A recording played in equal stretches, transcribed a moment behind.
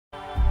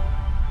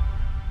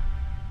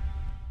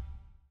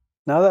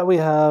Now that we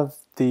have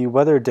the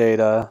weather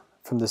data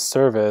from the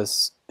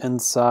service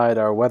inside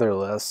our weather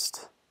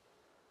list,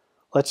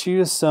 let's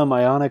use some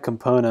Ionic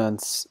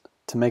components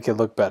to make it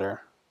look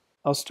better.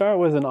 I'll start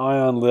with an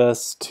Ion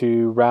list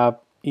to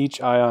wrap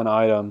each Ion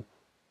item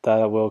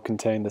that will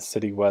contain the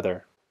city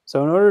weather.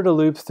 So in order to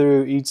loop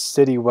through each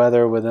city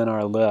weather within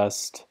our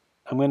list,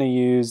 I'm going to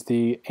use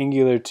the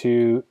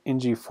Angular2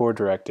 ngFor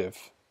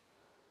directive.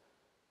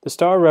 The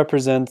star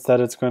represents that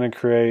it's going to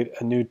create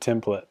a new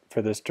template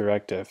for this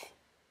directive,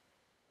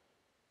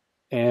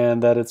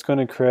 and that it's going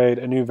to create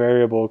a new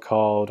variable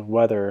called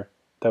weather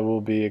that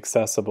will be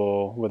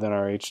accessible within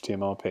our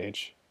HTML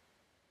page.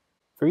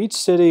 For each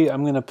city,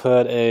 I'm going to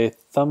put a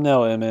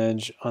thumbnail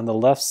image on the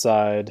left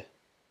side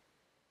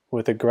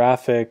with a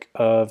graphic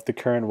of the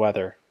current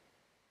weather.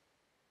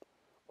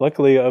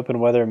 Luckily, Open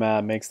Weather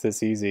Map makes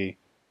this easy,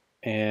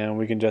 and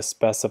we can just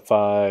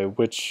specify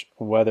which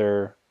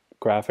weather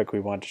graphic we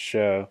want to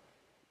show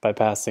by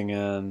passing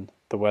in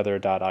the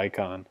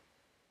weather.icon.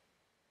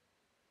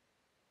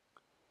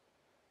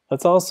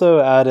 Let's also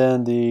add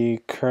in the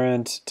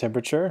current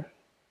temperature,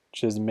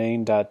 which is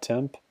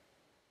main.temp,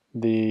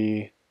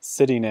 the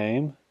city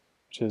name,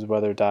 which is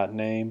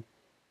weather.name,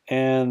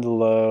 and the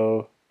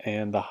low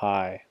and the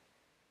high.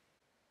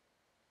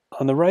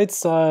 On the right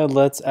side,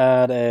 let's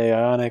add a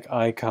Ionic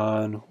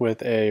icon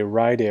with a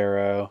right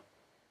arrow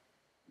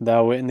that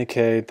will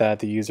indicate that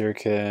the user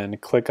can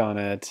click on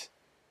it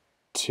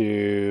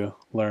to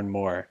learn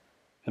more.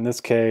 In this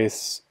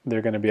case,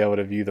 they're going to be able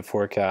to view the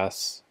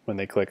forecasts when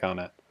they click on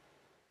it.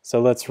 So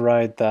let's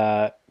write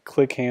that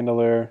click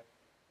handler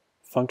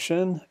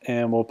function,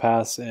 and we'll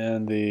pass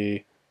in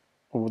the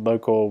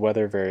local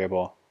weather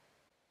variable.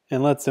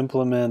 And let's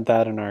implement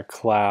that in our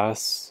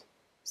class.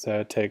 So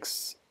it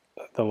takes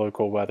the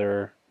local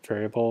weather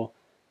variable,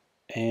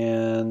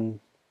 and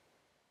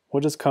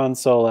we'll just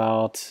console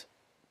out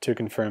to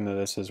confirm that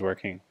this is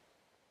working.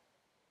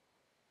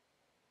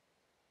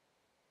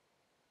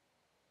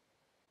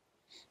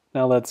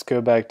 Now let's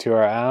go back to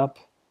our app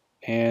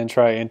and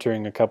try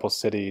entering a couple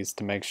cities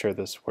to make sure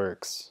this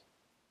works.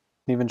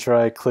 Even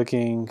try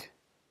clicking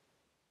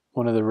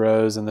one of the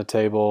rows in the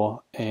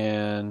table,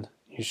 and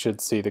you should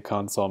see the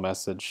console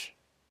message.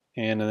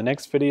 And in the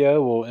next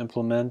video, we'll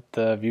implement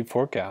the view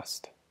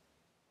forecast.